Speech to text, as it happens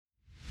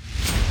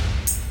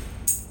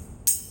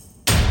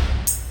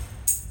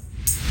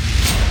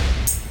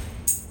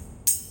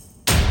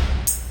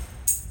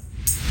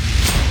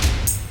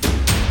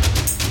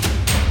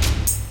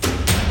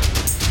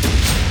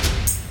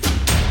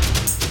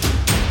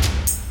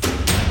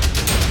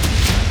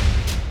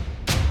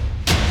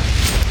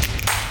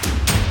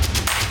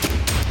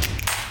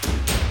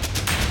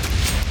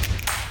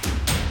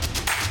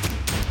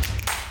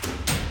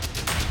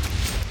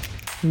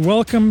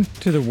Welcome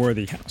to the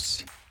Worthy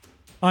House.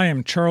 I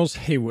am Charles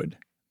Haywood,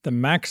 the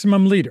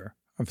maximum leader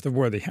of the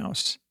Worthy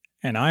House,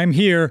 and I am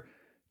here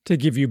to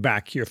give you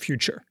back your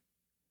future.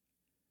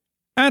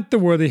 At the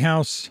Worthy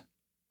House,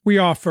 we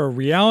offer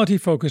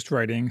reality-focused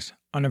writings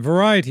on a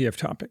variety of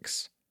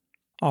topics,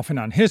 often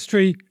on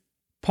history,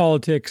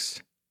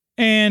 politics,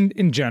 and,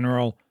 in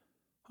general,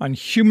 on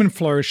human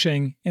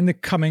flourishing in the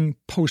coming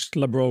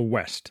post-liberal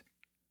West.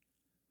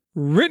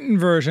 Written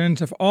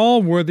versions of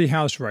all Worthy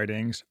House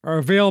writings are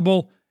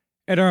available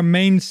at our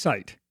main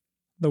site,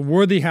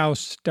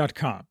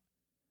 theworthyhouse.com.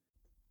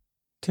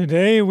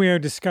 Today we are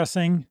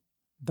discussing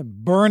The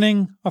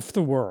Burning of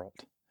the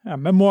World, a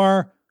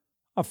memoir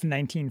of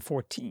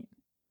 1914,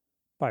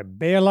 by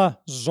Béla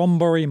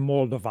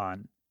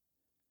Zombory-Moldován.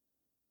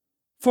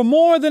 For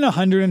more than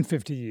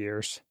 150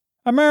 years,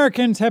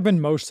 Americans have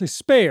been mostly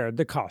spared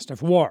the cost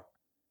of war.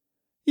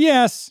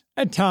 Yes,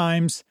 at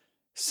times,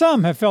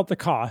 some have felt the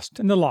cost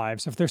in the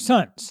lives of their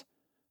sons,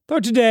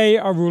 though today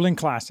our ruling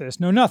classes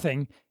know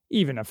nothing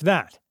even of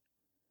that.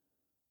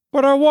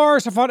 But our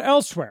wars are fought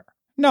elsewhere,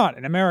 not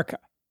in America.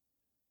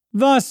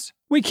 Thus,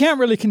 we can't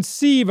really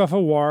conceive of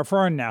a war for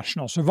our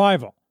national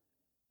survival,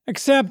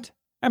 except,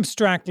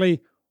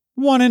 abstractly,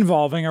 one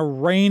involving a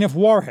rain of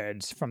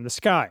warheads from the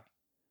sky.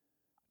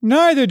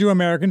 Neither do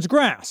Americans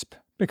grasp,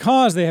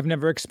 because they have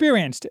never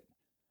experienced it,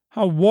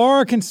 how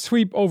war can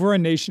sweep over a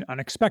nation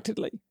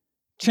unexpectedly,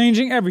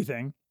 changing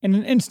everything in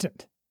an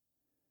instant.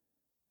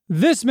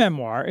 This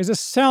memoir is a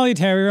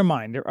salutary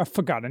reminder of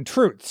forgotten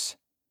truths,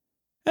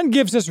 and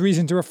gives us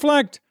reason to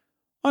reflect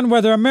on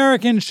whether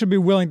Americans should be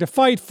willing to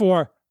fight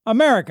for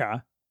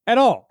America at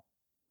all.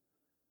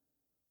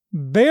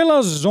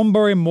 Béla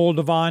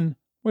Zombory-Moldován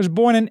was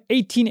born in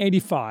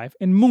 1885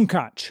 in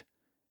Munkacs,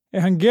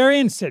 a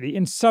Hungarian city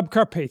in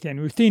subcarpathian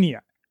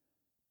Ruthenia,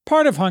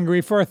 part of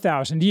Hungary for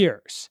 1,000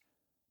 years,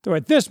 though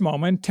at this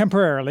moment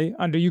temporarily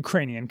under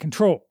Ukrainian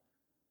control.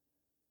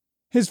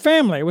 His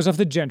family was of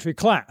the gentry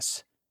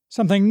class,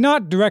 something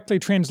not directly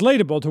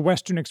translatable to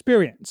Western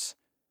experience,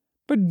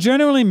 but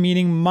generally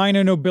meaning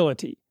minor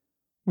nobility,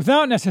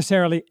 without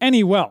necessarily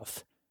any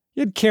wealth,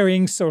 yet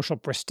carrying social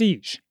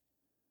prestige.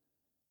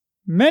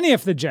 Many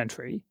of the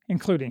gentry,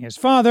 including his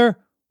father,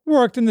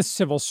 worked in the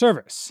civil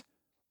service,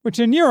 which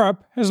in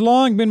Europe has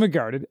long been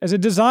regarded as a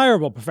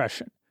desirable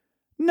profession,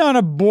 not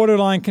a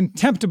borderline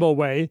contemptible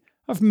way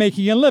of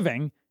making a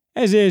living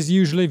as is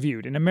usually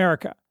viewed in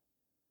America.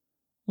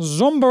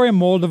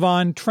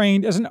 Zombory-Moldován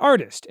trained as an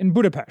artist in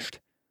Budapest,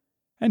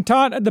 and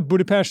taught at the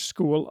Budapest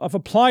School of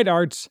Applied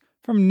Arts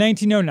from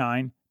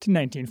 1909 to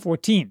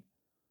 1914,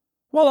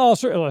 while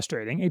also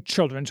illustrating a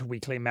children's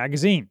weekly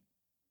magazine.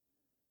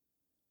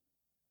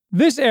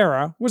 This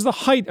era was the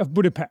height of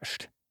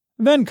Budapest,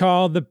 then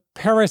called the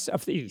Paris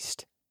of the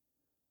East.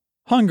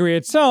 Hungary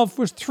itself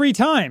was 3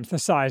 times the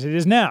size it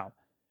is now,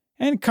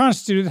 and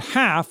constituted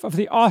half of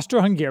the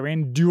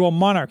Austro-Hungarian dual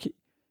monarchy,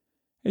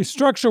 a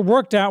structure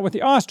worked out with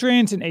the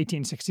Austrians in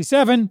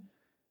 1867,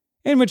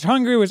 in which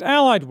Hungary was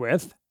allied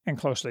with, and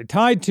closely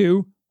tied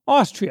to,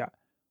 Austria,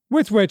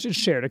 with which it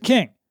shared a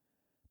king,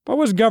 but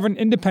was governed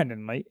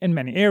independently in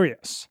many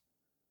areas.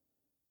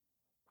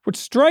 What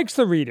strikes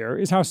the reader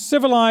is how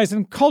civilized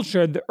and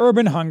cultured the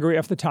urban Hungary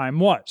of the time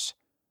was,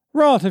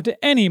 relative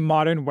to any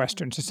modern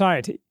Western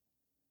society.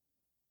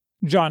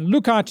 John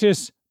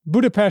Lukács'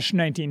 Budapest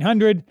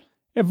 1900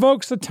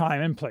 evokes the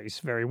time and place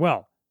very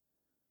well.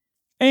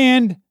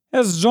 And,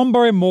 as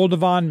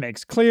Zombory-Moldován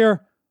makes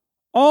clear,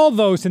 all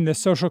those in this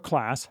social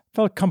class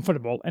felt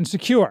comfortable and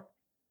secure.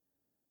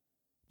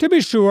 To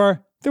be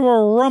sure, there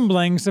were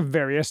rumblings of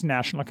various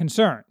national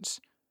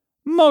concerns,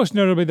 most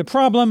notably the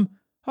problem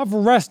of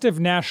restive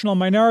national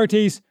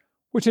minorities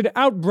which had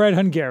outbred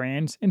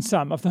Hungarians in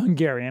some of the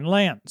Hungarian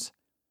lands.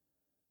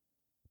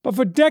 But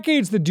for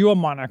decades the dual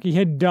monarchy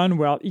had done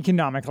well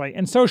economically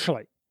and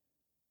socially,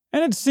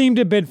 and it seemed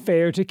a bit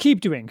fair to keep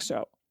doing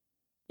so,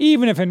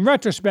 even if in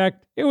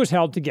retrospect it was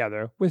held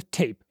together with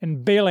tape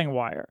and baling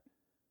wire.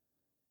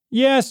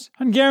 Yes,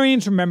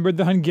 Hungarians remembered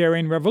the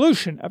Hungarian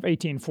Revolution of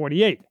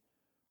 1848,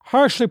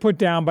 harshly put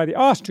down by the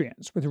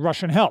Austrians with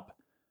Russian help,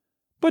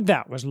 but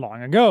that was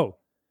long ago,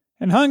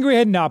 and Hungary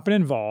had not been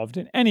involved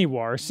in any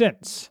war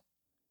since.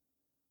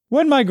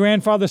 When my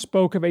grandfather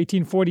spoke of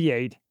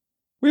 1848,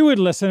 we would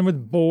listen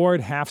with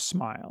bored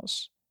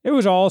half-smiles. It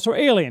was all so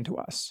alien to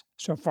us,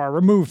 so far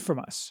removed from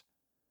us.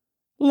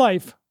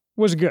 Life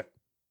was good.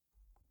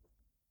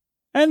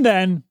 And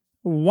then,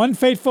 one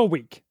fateful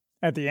week,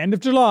 at the end of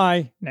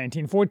July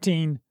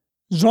 1914,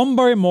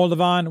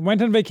 Zombory-Moldován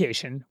went on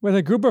vacation with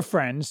a group of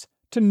friends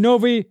to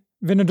Novi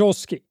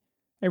Vinodolski,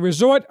 a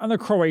resort on the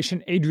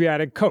Croatian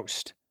Adriatic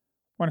coast,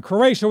 when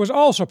Croatia was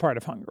also part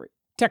of Hungary,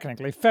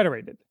 technically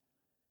federated.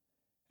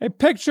 A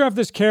picture of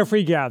this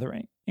carefree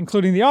gathering,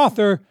 including the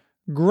author,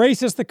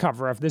 graces the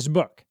cover of this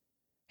book.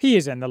 He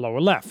is in the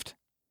lower left.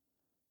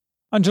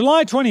 On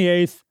July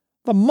 28th,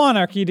 the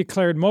monarchy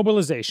declared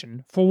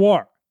mobilization for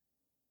war.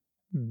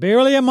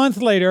 Barely a month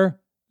later,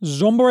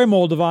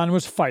 Zombory-Moldován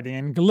was fighting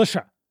in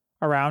Galicia,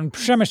 around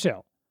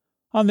Przemyśl,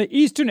 on the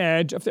eastern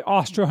edge of the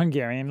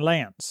Austro-Hungarian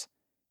lands,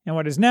 in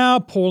what is now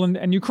Poland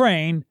and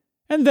Ukraine,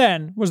 and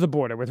then was the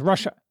border with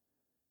Russia.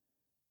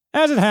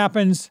 As it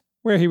happens,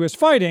 where he was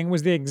fighting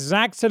was the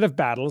exact set of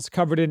battles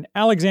covered in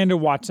Alexander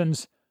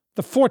Watson's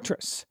The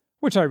Fortress,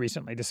 which I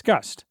recently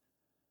discussed.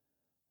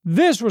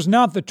 This was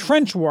not the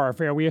trench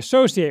warfare we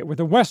associate with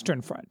the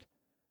Western Front,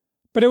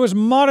 but it was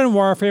modern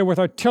warfare with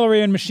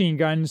artillery and machine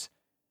guns,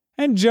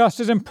 and just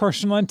as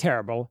impersonal and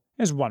terrible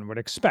as one would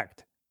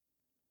expect.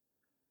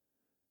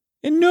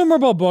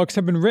 Innumerable books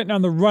have been written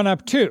on the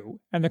run-up to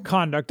and the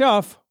conduct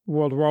of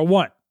World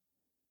War I.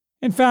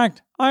 In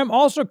fact, I am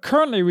also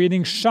currently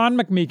reading Sean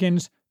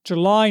McMeekin's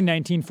July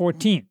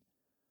 1914,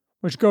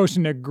 which goes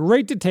into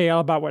great detail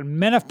about what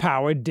men of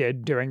power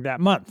did during that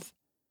month.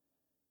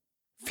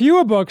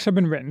 Fewer books have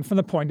been written from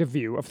the point of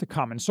view of the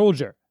common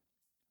soldier.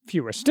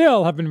 Fewer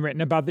still have been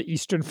written about the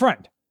Eastern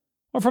Front,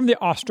 or from the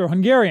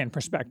Austro-Hungarian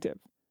perspective.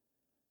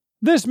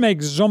 This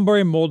makes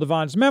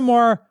Zombory-Moldován's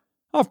memoir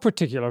of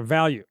particular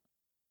value.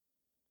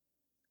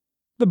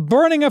 The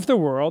Burning of the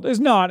World is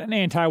not an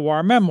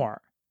anti-war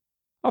memoir,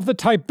 of the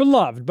type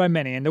beloved by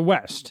many in the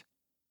West.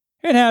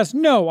 It has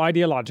no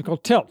ideological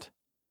tilt.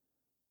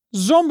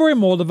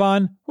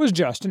 Zombory-Moldován was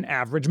just an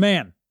average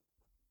man.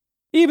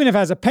 Even if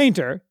as a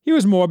painter, he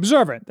was more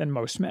observant than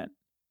most men.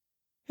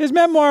 His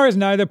memoir is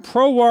neither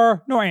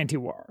pro-war nor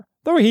anti-war,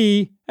 though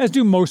he, as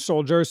do most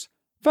soldiers,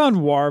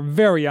 found war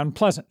very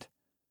unpleasant.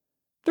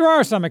 There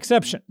are some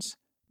exceptions,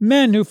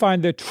 men who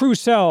find their true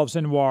selves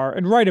in war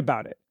and write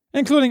about it,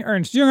 including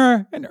Ernst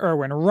Jünger and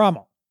Erwin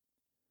Rommel.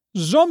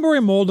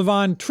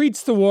 Zombory-Moldován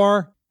treats the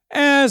war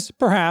as,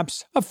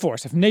 perhaps, a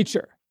force of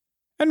nature,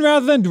 and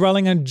rather than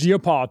dwelling on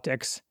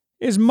geopolitics,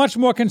 is much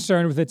more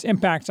concerned with its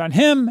impacts on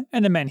him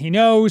and the men he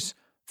knows,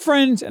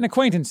 friends and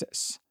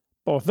acquaintances,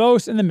 both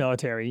those in the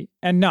military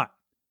and not.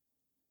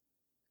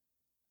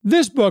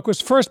 This book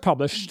was first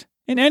published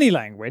in any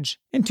language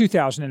in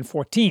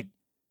 2014.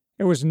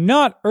 It was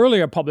not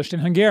earlier published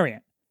in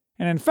Hungarian,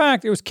 and in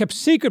fact it was kept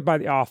secret by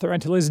the author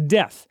until his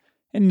death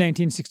in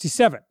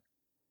 1967.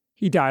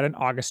 He died on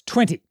August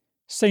 20,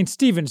 St.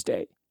 Stephen's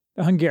Day,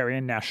 the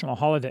Hungarian national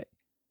holiday.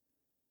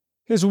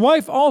 His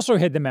wife also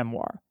hid the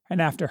memoir,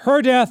 and after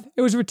her death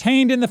it was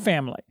retained in the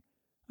family,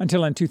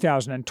 until in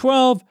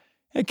 2012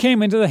 it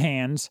came into the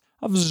hands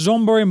of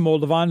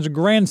Zombory-Moldován's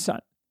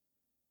grandson,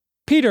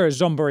 Peter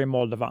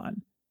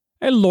Zombory-Moldován,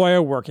 a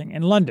lawyer working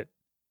in London.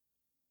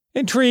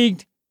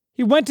 Intrigued,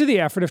 he went to the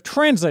effort of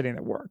translating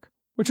the work,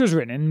 which was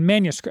written in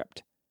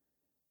manuscript.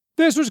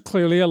 This was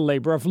clearly a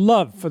labor of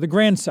love for the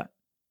grandson.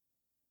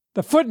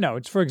 The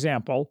footnotes, for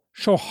example,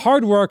 show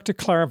hard work to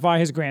clarify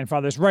his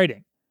grandfather's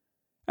writing,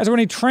 as when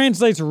he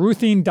translates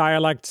Ruthene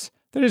dialects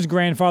that his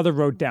grandfather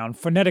wrote down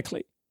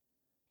phonetically.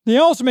 They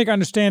also make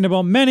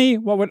understandable many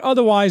what would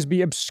otherwise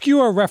be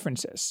obscure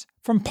references,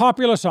 from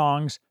popular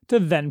songs to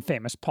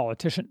then-famous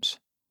politicians.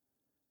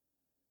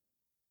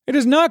 It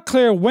is not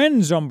clear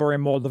when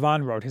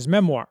Zombory-Moldován wrote his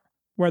memoir,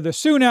 whether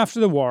soon after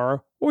the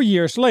war or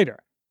years later,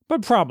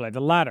 but probably the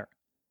latter.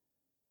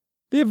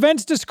 The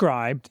events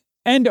described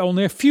end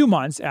only a few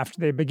months after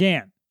they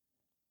began.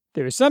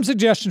 There is some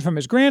suggestion from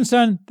his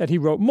grandson that he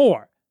wrote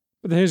more,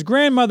 but that his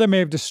grandmother may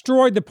have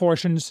destroyed the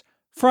portions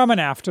from and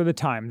after the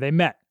time they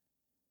met.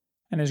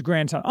 And his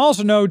grandson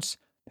also notes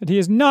that he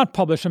has not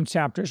published some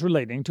chapters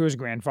relating to his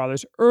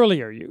grandfather's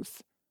earlier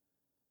youth.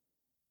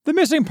 The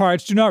missing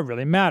parts do not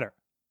really matter,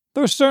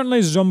 though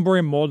certainly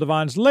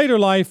Zombory-Moldován's later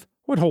life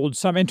would hold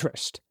some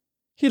interest.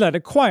 He led a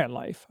quiet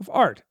life of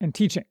art and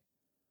teaching.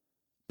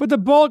 But the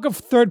bulk of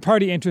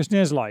third-party interest in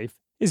his life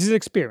is his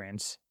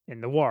experience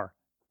in the war.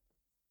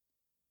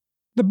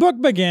 The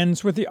book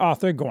begins with the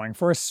author going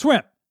for a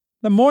swim,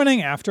 the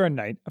morning after a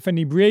night of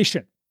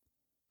inebriation.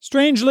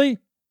 Strangely,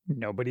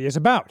 nobody is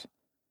about.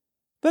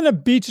 Then a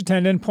beach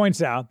attendant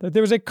points out that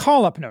there is a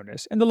call-up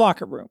notice in the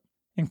locker room,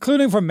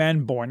 including for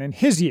men born in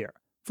his year,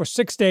 for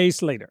 6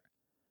 days later.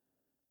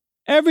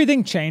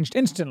 Everything changed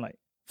instantly,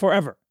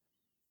 forever.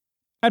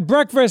 At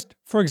breakfast,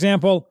 for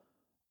example,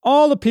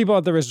 all the people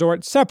at the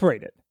resort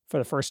separated, for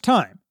the first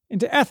time,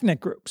 into ethnic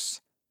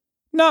groups.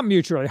 Not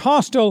mutually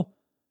hostile,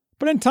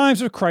 but in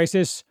times of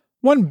crisis,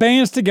 one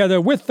bands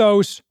together with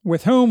those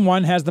with whom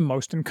one has the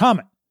most in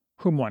common,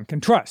 whom one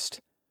can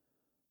trust.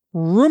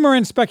 Rumor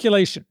and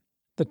speculation,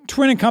 the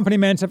twin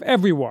accompaniments of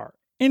every war,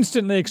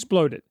 instantly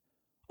exploded,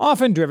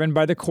 often driven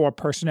by the core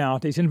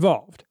personalities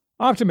involved,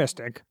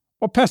 optimistic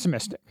or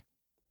pessimistic.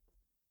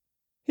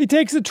 He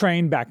takes the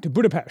train back to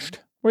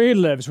Budapest, where he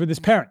lives with his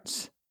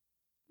parents.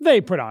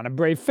 They put on a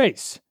brave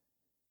face.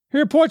 He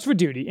reports for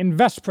duty in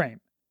Veszprém,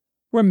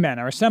 where men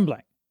are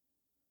assembling.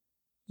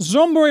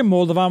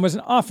 Zombory-Moldován was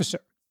an officer.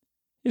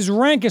 His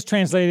rank is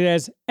translated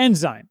as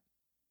ensign,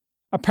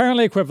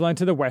 apparently equivalent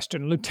to the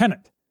Western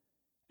lieutenant,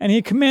 and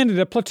he commanded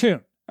a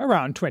platoon,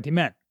 around 20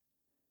 men.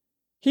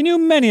 He knew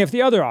many of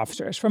the other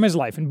officers from his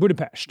life in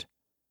Budapest.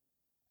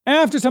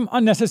 After some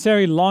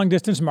unnecessary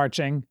long-distance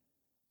marching,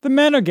 the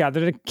men are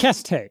gathered at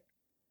Keszthely,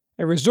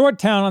 a resort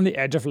town on the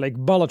edge of Lake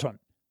Balaton,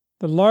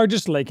 the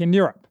largest lake in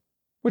Europe,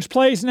 which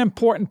plays an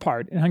important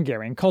part in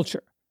Hungarian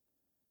culture.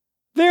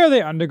 There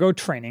they undergo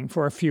training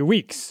for a few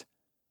weeks.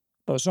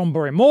 though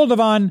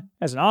Zombory-Moldován,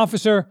 as an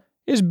officer,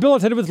 is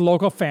billeted with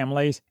local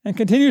families and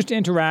continues to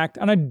interact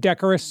on a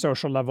decorous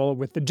social level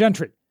with the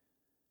gentry.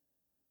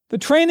 The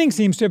training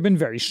seems to have been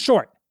very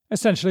short,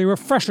 essentially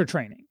refresher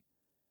training.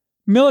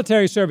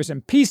 Military service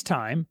in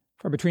peacetime,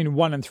 for between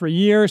 1 and 3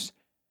 years,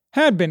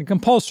 had been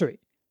compulsory,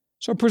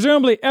 so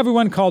presumably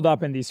everyone called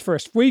up in these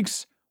first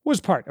weeks was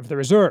part of the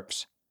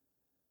reserves.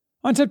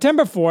 On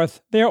September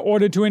 4th, they are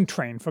ordered to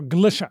entrain for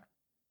Galicia.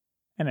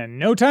 And in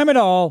no time at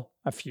all,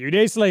 a few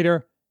days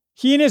later,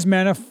 he and his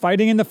men are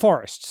fighting in the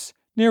forests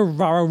near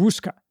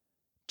Rawaruska,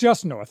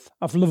 just north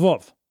of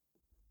Lvov.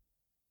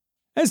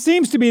 As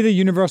seems to be the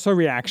universal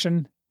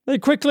reaction, they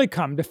quickly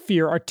come to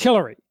fear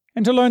artillery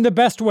and to learn the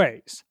best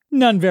ways,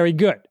 none very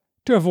good,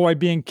 to avoid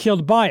being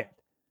killed by it,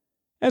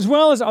 as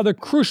well as other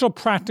crucial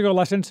practical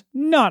lessons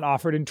not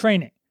offered in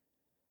training,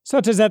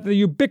 such as that the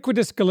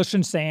ubiquitous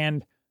Galician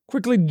sand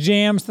quickly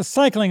jams the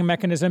cycling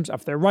mechanisms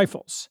of their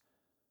rifles,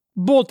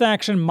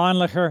 bolt-action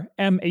Mannlicher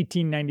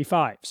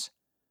M1895s.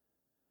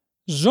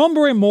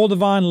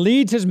 Zombory-Moldován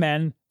leads his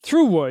men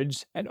through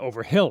woods and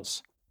over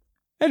hills,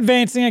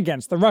 advancing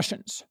against the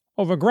Russians,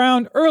 over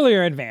ground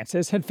earlier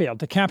advances had failed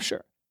to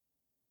capture.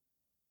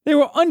 They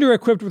were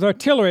under-equipped with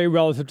artillery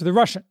relative to the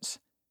Russians,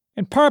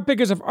 in part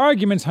because of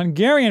arguments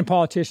Hungarian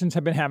politicians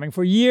have been having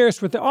for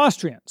years with the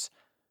Austrians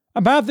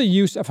about the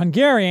use of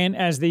Hungarian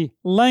as the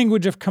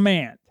language of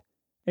command,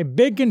 a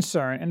big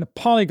concern in the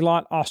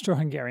polyglot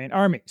Austro-Hungarian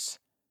armies.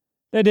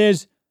 That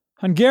is,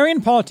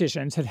 Hungarian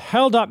politicians had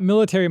held up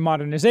military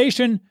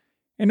modernization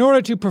in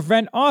order to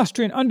prevent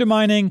Austrian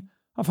undermining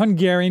of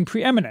Hungarian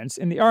preeminence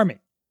in the army.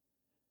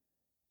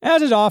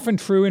 As is often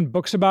true in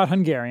books about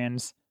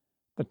Hungarians,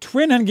 the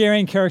twin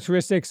Hungarian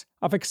characteristics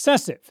of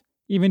excessive,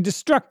 even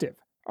destructive,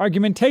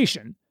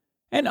 argumentation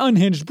and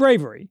unhinged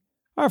bravery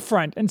are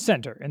front and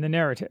center in the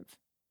narrative.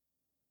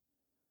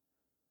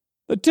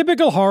 The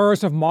typical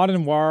horrors of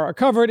modern war are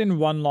covered in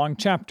one long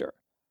chapter.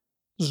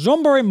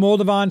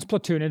 Zombory-Moldován's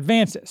platoon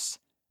advances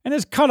and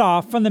is cut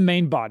off from the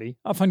main body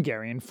of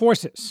Hungarian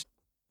forces,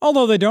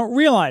 although they don't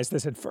realize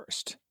this at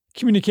first,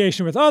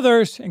 communication with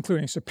others,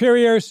 including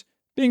superiors,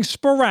 being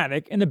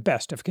sporadic in the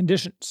best of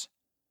conditions.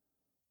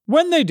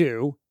 When they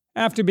do,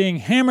 after being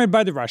hammered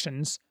by the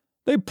Russians,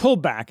 they pull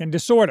back in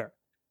disorder,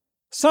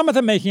 some of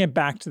them making it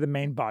back to the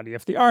main body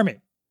of the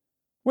army,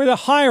 where the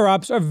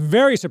higher-ups are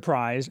very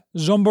surprised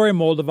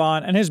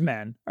Zombory-Moldován and his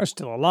men are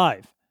still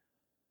alive.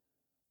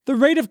 The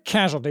rate of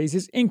casualties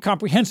is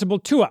incomprehensible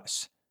to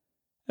us.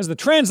 As the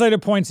translator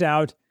points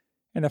out,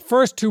 in the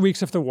first 2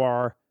 weeks of the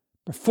war,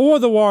 before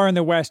the war in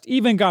the West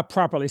even got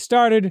properly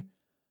started,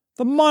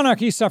 the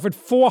monarchy suffered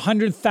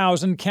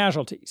 400,000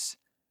 casualties,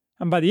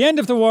 and by the end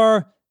of the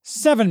war,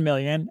 7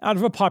 million out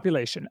of a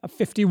population of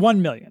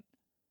 51 million.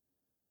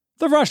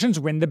 The Russians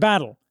win the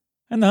battle,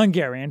 and the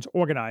Hungarians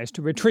organize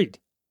to retreat.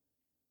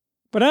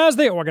 But as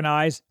they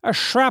organize, a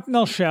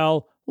shrapnel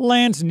shell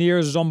lands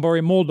near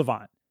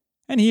Zombory-Moldován,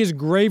 and he is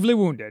gravely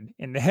wounded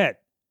in the head.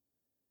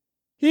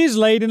 He is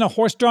laid in a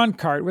horse-drawn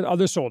cart with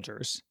other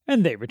soldiers,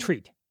 and they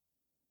retreat.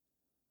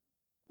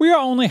 We are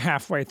only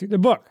halfway through the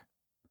book.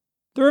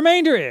 The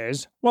remainder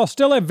is, while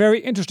still a very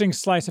interesting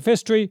slice of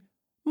history,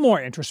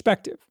 more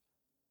introspective.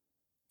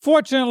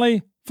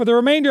 Fortunately, for the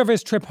remainder of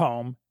his trip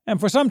home, and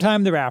for some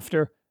time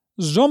thereafter,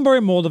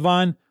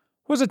 Zombory-Moldován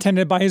was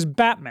attended by his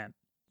Batman,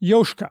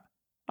 Yoshka,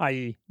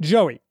 i.e.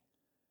 Joey.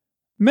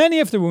 Many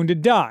of the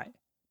wounded die,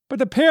 but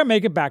the pair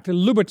make it back to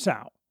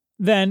Lubetzow,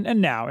 then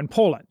and now in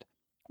Poland,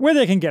 where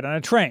they can get on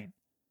a train.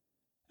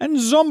 And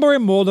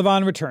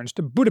Zombory-Moldován returns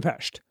to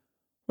Budapest,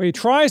 where he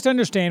tries to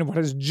understand what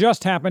has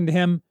just happened to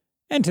him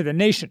and to the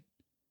nation.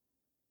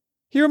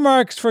 He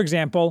remarks, for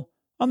example,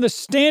 on the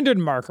standard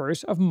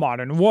markers of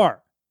modern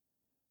war,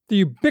 the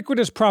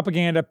ubiquitous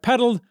propaganda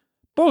peddled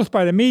both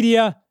by the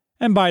media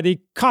and by the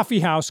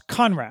coffeehouse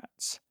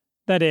Conrads,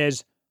 that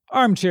is,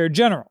 armchair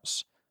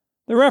generals.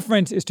 The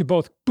reference is to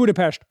both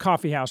Budapest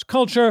coffeehouse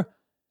culture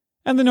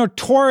and the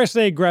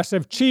notoriously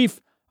aggressive chief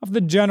of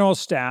the general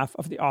staff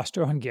of the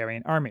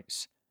Austro-Hungarian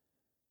armies.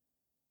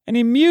 And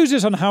he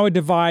muses on how a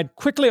divide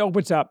quickly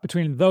opens up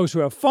between those who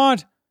have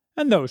fought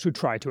and those who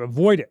try to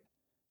avoid it,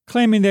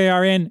 claiming they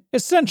are in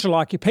essential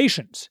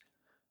occupations,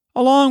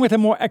 along with a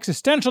more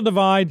existential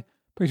divide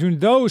between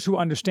those who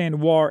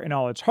understand war in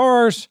all its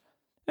horrors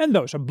and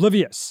those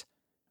oblivious,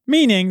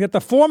 meaning that the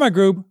former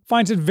group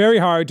finds it very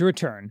hard to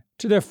return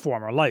to their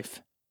former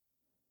life.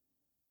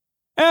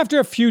 After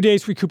a few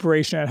days'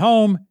 recuperation at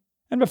home,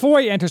 and before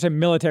he enters a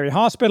military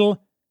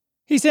hospital,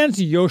 he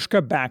sends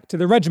Yoshka back to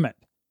the regiment,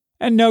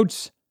 and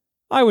notes,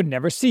 "I would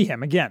never see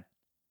him again."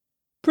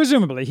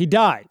 Presumably he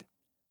died.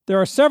 There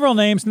are several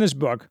names in this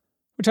book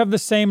which have the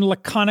same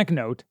laconic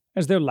note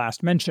as their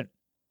last mention.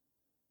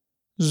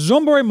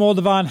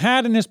 Zombory-Moldován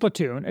had in his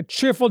platoon a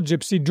cheerful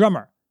gypsy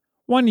drummer,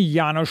 one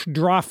János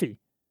Drafi,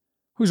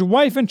 whose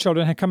wife and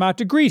children had come out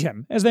to greet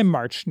him as they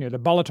marched near the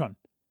Balaton.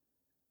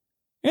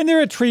 In their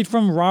retreat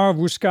from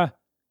Rawaruska,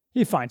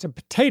 he finds a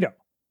potato,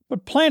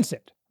 but plants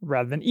it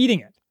rather than eating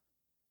it.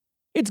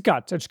 "It's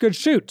got such good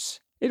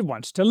shoots. It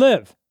wants to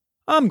live.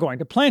 I'm going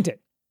to plant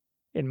it.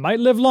 it might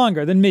live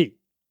longer than me.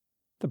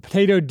 The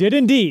potato did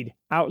indeed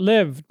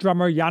outlive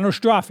drummer János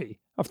Draffi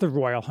of the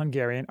Royal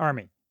Hungarian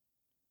Army.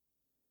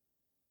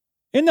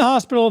 In the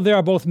hospital, there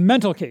are both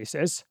mental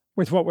cases,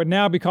 with what would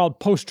now be called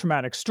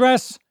post-traumatic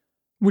stress,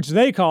 which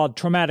they called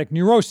traumatic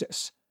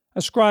neurosis,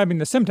 ascribing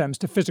the symptoms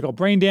to physical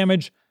brain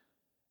damage,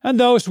 and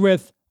those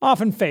with,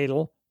 often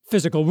fatal,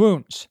 physical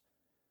wounds.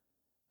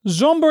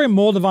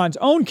 Zombory-Moldován's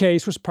own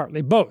case was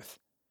partly both,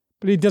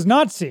 but he does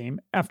not seem,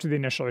 after the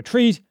initial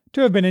retreat,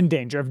 to have been in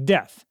danger of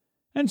death,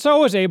 and so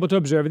was able to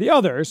observe the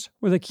others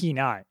with a keen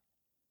eye.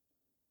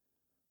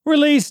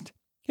 Released,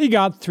 he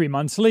got 3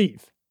 months'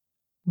 leave.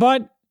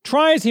 But,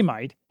 try as he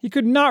might, he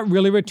could not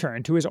really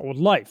return to his old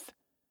life.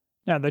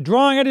 Neither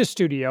drawing at his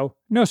studio,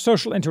 nor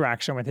social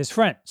interaction with his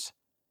friends.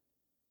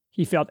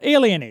 He felt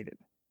alienated,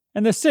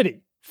 and the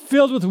city,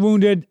 filled with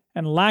wounded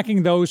and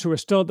lacking those who were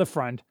still at the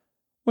front,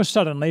 was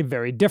suddenly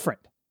very different.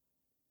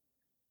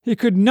 He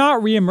could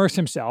not re-immerse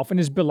himself in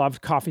his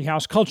beloved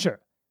coffeehouse culture.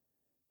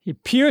 He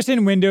peers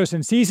in windows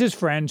and sees his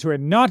friends who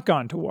had not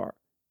gone to war,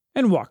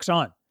 and walks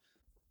on.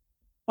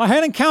 I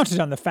hadn't counted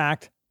on the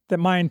fact that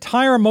my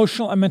entire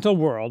emotional and mental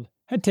world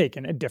had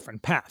taken a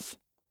different path.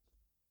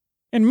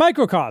 In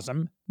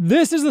microcosm,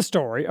 this is the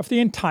story of the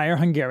entire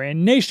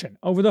Hungarian nation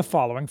over the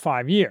following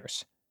 5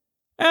 years,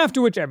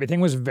 after which everything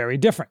was very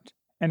different,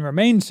 and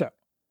remained so.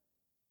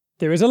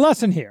 There is a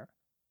lesson here.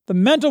 The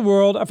mental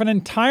world of an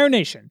entire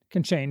nation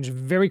can change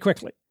very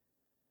quickly.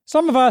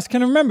 Some of us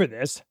can remember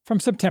this from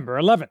September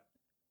 11,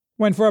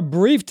 when for a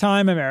brief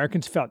time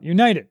Americans felt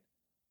united,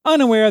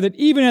 unaware that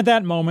even at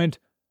that moment,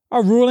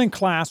 our ruling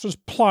class was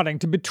plotting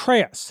to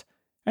betray us,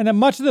 and that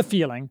much of the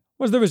feeling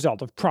was the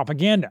result of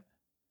propaganda.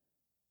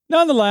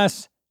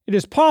 Nonetheless, it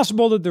is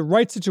possible that the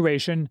right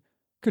situation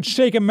could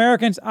shake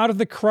Americans out of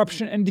the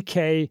corruption and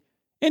decay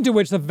into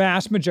which the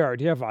vast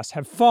majority of us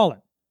have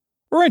fallen,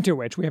 or into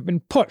which we have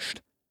been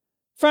pushed,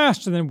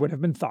 faster than would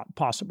have been thought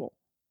possible.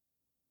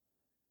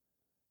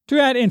 To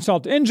add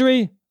insult to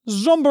injury,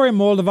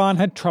 Zombory-Moldován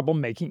had trouble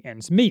making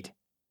ends meet.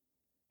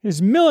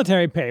 His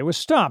military pay was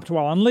stopped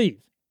while on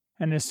leave,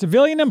 and his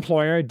civilian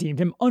employer deemed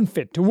him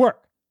unfit to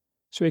work,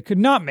 so he could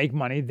not make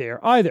money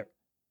there either.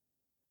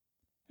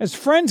 As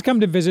friends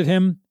come to visit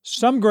him,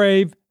 some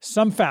grave,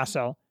 some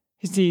facile,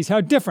 he sees how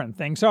different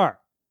things are.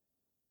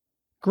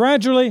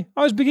 Gradually,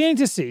 I was beginning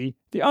to see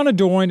the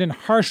unadorned and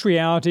harsh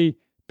reality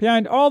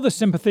behind all the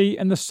sympathy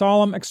and the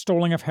solemn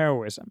extolling of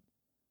heroism.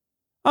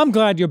 I'm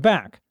glad you're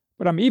back,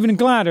 but I'm even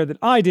gladder that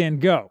I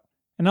didn't go,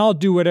 and I'll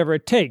do whatever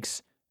it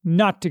takes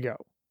not to go.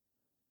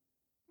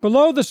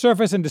 Below the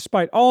surface, and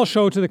despite all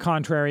show to the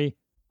contrary,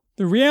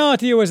 the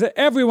reality was that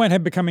everyone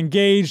had become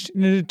engaged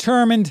in a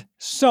determined,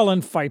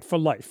 sullen fight for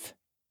life.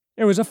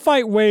 It was a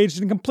fight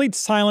waged in complete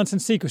silence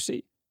and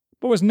secrecy,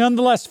 but was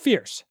nonetheless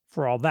fierce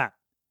for all that.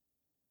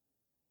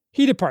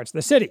 He departs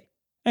the city,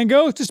 and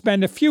goes to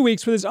spend a few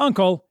weeks with his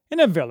uncle in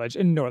a village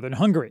in northern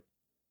Hungary.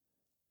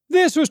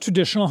 This was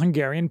traditional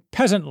Hungarian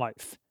peasant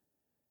life,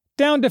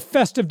 down to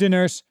festive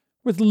dinners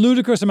with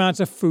ludicrous amounts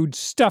of food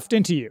stuffed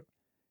into you,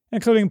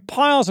 including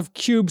piles of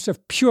cubes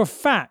of pure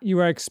fat you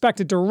are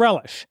expected to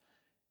relish,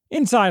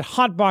 inside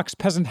hotbox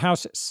peasant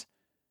houses,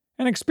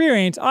 an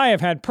experience I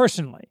have had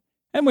personally,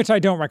 and which I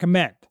don't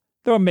recommend,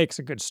 though it makes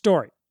a good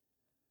story.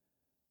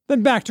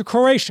 Then back to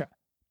Croatia,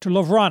 to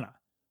Lovrana,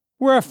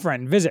 where a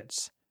friend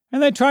visits,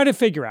 and they try to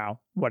figure out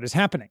what is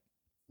happening.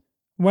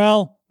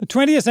 Well, the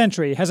 20th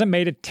century hasn't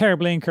made a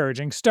terribly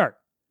encouraging start.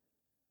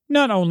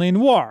 Not only in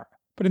war,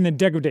 but in the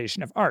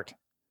degradation of art.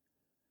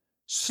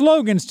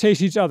 Slogans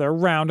chase each other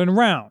round and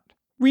round.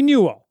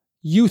 Renewal,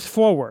 youth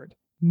forward,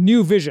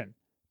 new vision,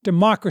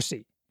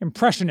 democracy,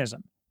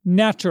 impressionism,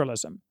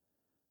 naturalism.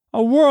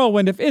 A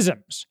whirlwind of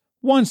isms,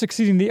 one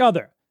succeeding the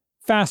other,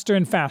 faster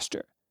and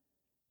faster.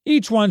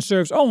 Each one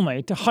serves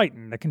only to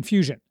heighten the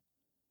confusion.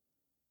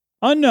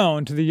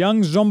 Unknown to the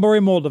young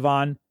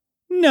Zombory-Moldován,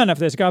 none of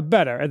this got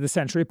better as the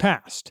century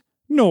passed,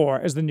 nor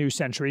as the new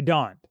century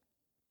dawned.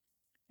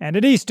 And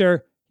at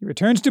Easter, he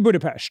returns to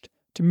Budapest,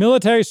 to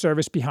military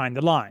service behind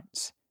the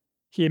lines.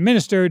 He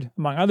administered,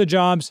 among other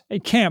jobs, a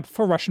camp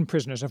for Russian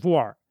prisoners of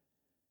war.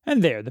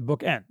 And there the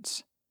book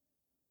ends.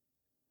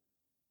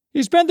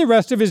 He spent the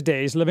rest of his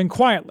days living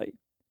quietly,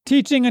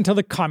 teaching until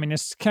the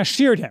communists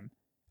cashiered him,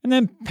 and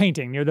then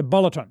painting near the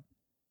Balaton.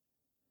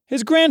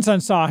 His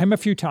grandson saw him a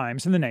few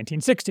times in the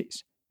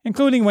 1960s,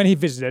 including when he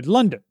visited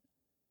London.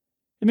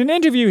 In an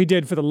interview he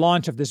did for the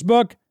launch of this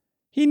book,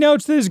 he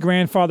notes that his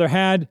grandfather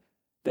had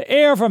the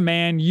air of a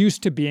man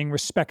used to being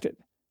respected.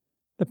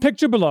 The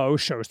picture below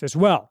shows this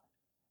well,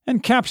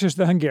 and captures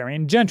the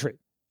Hungarian gentry,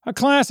 a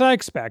class I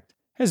expect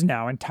has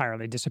now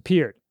entirely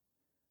disappeared.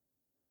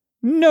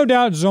 No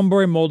doubt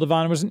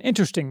Zombory-Moldován was an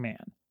interesting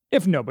man,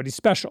 if nobody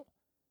special.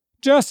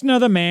 Just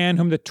another man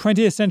whom the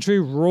 20th century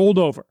rolled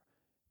over,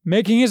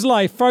 making his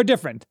life far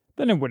different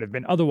than it would have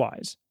been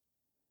otherwise.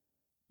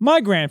 My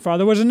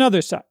grandfather was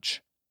another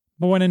such,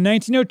 born in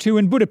 1902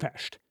 in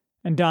Budapest,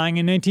 and dying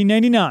in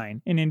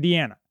 1999 in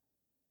Indiana.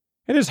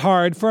 It is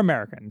hard for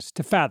Americans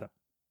to fathom.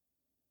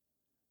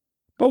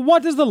 But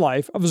what does the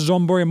life of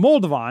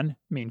Zombory-Moldován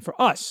mean for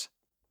us?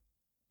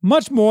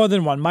 much more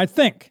than one might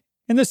think,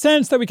 in the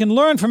sense that we can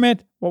learn from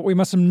it what we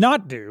must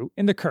not do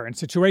in the current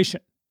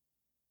situation.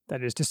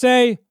 That is to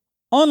say,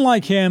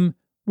 unlike him,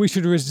 we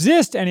should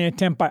resist any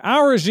attempt by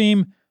our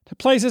regime to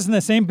place us in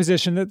the same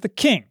position that the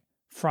king,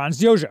 Franz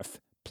Josef,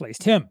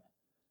 placed him.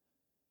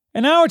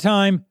 In our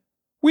time,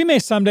 we may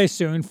someday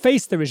soon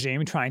face the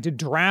regime trying to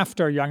draft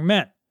our young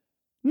men,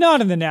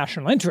 not in the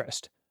national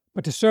interest,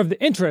 but to serve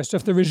the interests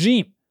of the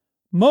regime,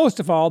 most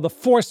of all the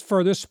forced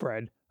further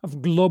spread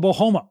of global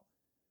homo.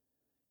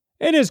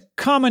 It is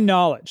common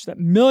knowledge that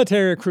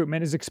military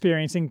recruitment is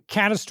experiencing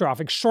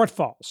catastrophic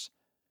shortfalls,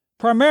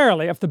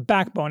 primarily of the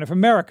backbone of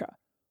America,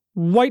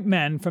 white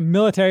men from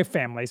military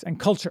families and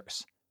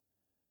cultures.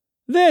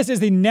 This is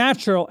the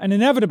natural and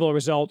inevitable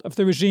result of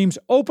the regime's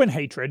open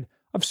hatred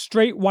of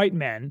straight white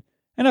men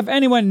and of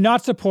anyone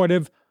not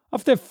supportive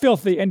of their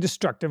filthy and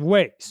destructive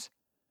ways.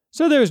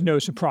 So there is no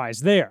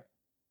surprise there.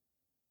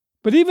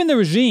 But even the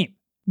regime,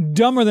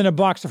 dumber than a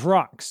box of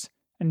rocks,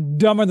 and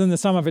dumber than the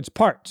sum of its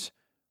parts,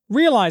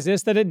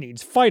 realizes that it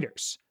needs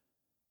fighters,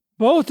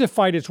 both to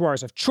fight its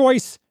wars of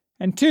choice,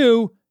 and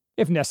to,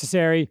 if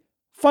necessary,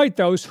 fight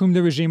those whom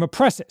the regime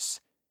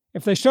oppresses,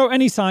 if they show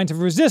any signs of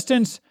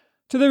resistance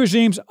to the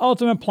regime's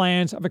ultimate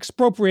plans of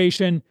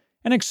expropriation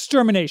and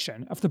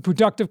extermination of the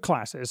productive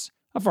classes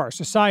of our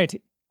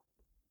society.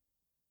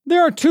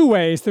 There are two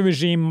ways the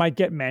regime might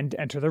get men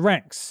to enter the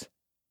ranks.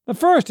 The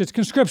first is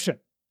conscription.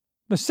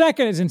 The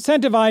second is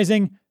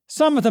incentivizing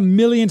some of the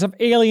millions of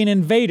alien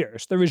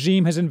invaders the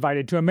regime has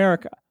invited to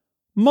America,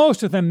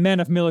 most of them men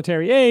of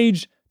military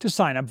age, to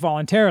sign up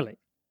voluntarily.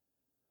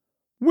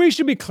 We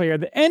should be clear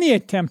that any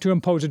attempt to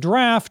impose a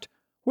draft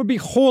would be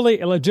wholly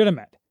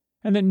illegitimate,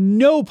 and that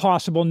no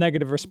possible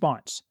negative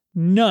response,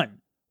 none,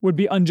 would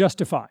be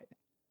unjustified.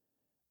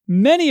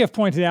 Many have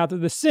pointed out that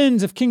the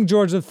sins of King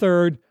George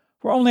III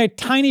were only a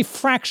tiny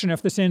fraction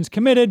of the sins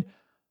committed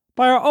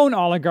by our own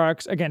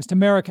oligarchs against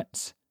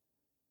Americans.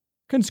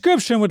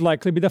 Conscription would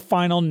likely be the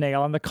final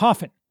nail in the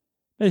coffin,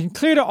 making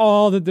clear to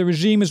all that the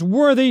regime is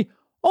worthy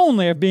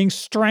only of being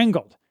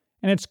strangled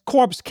and its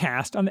corpse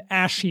cast on the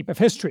ash heap of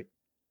history.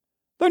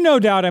 Though no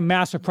doubt a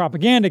massive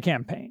propaganda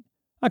campaign,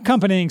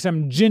 accompanying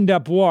some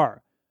ginned-up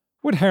war,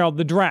 would herald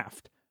the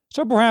draft,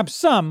 so perhaps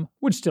some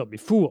would still be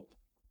fooled.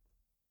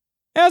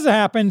 As it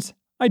happens,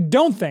 I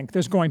don't think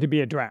there's going to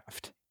be a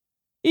draft.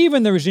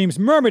 Even the regime's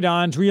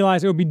myrmidons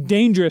realize it would be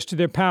dangerous to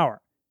their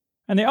power,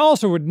 and they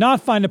also would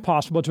not find it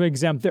possible to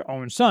exempt their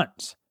own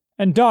sons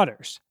and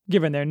daughters,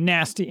 given their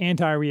nasty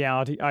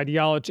anti-reality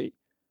ideology.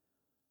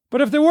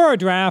 But if there were a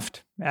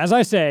draft, as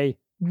I say,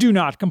 do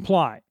not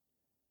comply.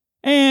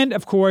 And,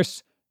 of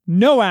course,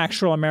 no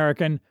actual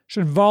American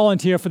should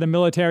volunteer for the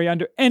military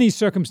under any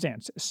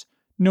circumstances,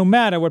 no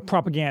matter what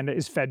propaganda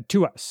is fed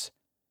to us.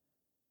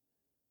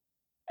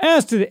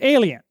 As to the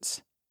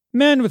aliens,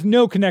 men with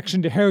no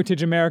connection to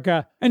Heritage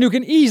America and who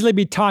can easily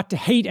be taught to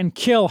hate and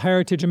kill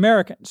Heritage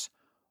Americans,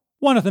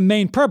 one of the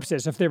main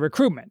purposes of their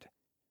recruitment,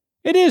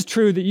 it is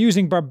true that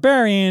using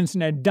barbarians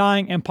in a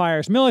dying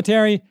empire's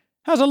military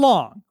has a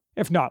long,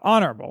 if not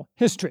honorable,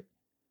 history.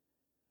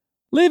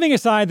 Leaving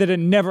aside that it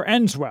never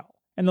ends well,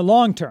 in the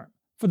long term,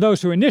 for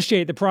those who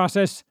initiate the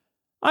process,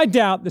 I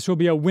doubt this will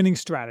be a winning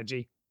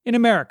strategy in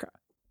America.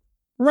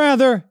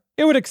 Rather,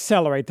 it would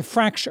accelerate the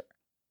fracture.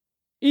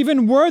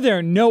 Even were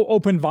there no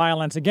open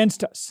violence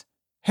against us,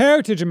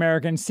 Heritage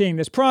Americans seeing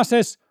this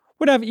process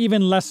would have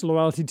even less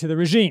loyalty to the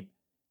regime,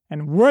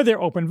 and were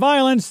there open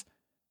violence,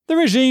 the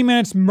regime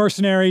and its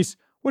mercenaries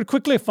would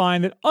quickly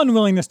find that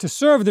unwillingness to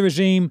serve the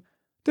regime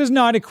does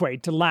not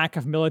equate to lack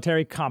of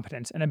military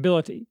competence and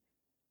ability.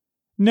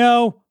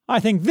 No, I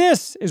think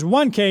this is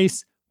one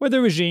case where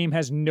the regime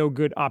has no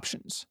good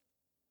options.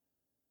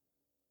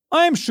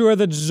 I am sure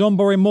that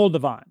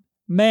Zombory-Moldován,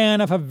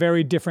 man of a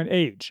very different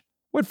age,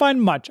 would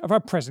find much of our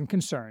present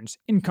concerns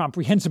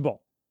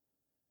incomprehensible.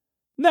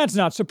 That's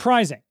not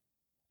surprising.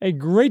 A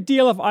great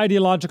deal of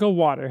ideological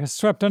water has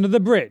swept under the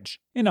bridge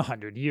in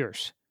 100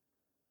 years.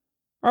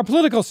 Our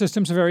political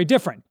systems are very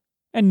different,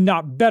 and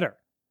not better.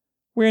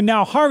 We are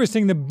now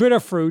harvesting the bitter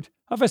fruit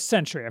of a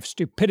century of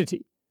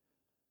stupidity.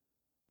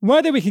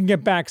 Whether we can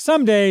get back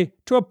someday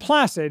to a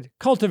placid,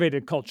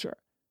 cultivated culture,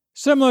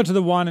 similar to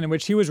the one in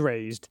which he was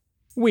raised,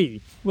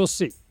 we will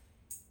see.